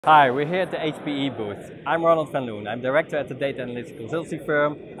Hi, we're here at the HPE booth. I'm Ronald Van Loon. I'm director at the data analytics consultancy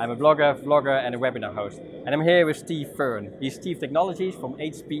firm. I'm a blogger, vlogger, and a webinar host. And I'm here with Steve Fern. He's Chief Technologies from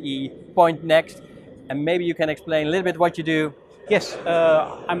HPE Point Next. And maybe you can explain a little bit what you do. Yes,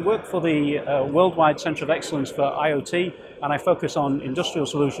 I work for the Worldwide Centre of Excellence for IoT, and I focus on industrial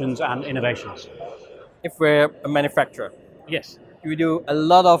solutions and innovations. If we're a manufacturer, Yes. we do a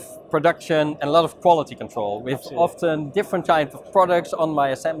lot of production and a lot of quality control with Absolutely. often different kinds of products on my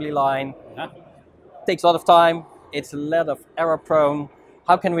assembly line. Yeah. Takes a lot of time. It's a lot of error prone.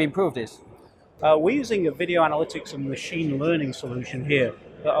 How can we improve this? We're using a video analytics and machine learning solution here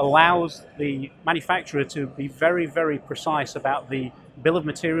that allows the manufacturer to be very, very precise about the bill of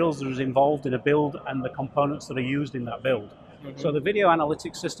materials that is involved in a build and the components that are used in that build. So the video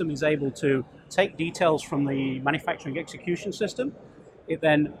analytics system is able to take details from the manufacturing execution system. It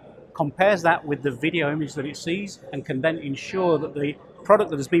then compares that with the video image that it sees and can then ensure that the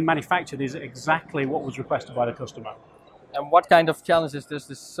product that has been manufactured is exactly what was requested by the customer. And what kind of challenges does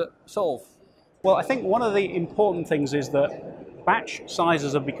this solve? Well, I think one of the important things is that batch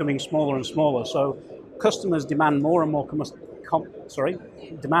sizes are becoming smaller and smaller. So customers demand more and more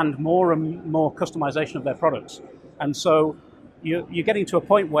customization of their products. And so you're getting to a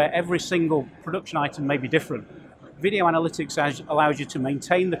point where every single production item may be different. Video analytics allows you to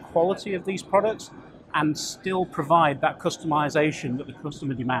maintain the quality of these products and still provide that customization that the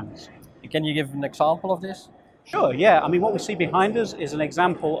customer demands. Can you give an example of this? Sure, yeah. I mean, what we see behind us is an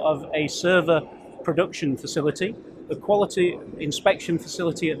example of a server production facility. The quality inspection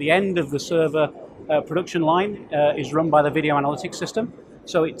facility at the end of the server production line is run by the video analytics system.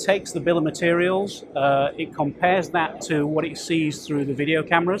 So it takes the bill of materials, it compares that to what it sees through the video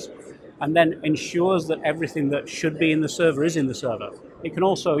cameras, and then ensures that everything that should be in the server is in the server. It can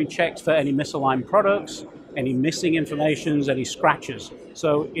also check for any misaligned products, any missing informations, any scratches.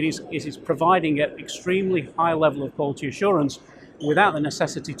 So it is providing an extremely high level of quality assurance without the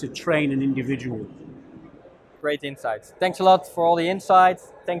necessity to train an individual. Great insights. Thanks a lot for all the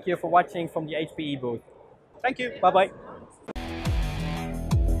insights. Thank you for watching from the HPE booth. Thank you. Bye-bye.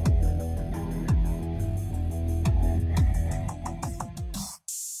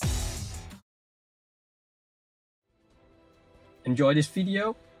 Enjoy this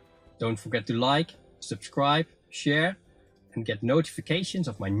video? Don't forget to like, subscribe, share, and get notifications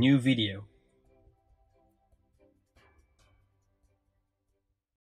of my new video.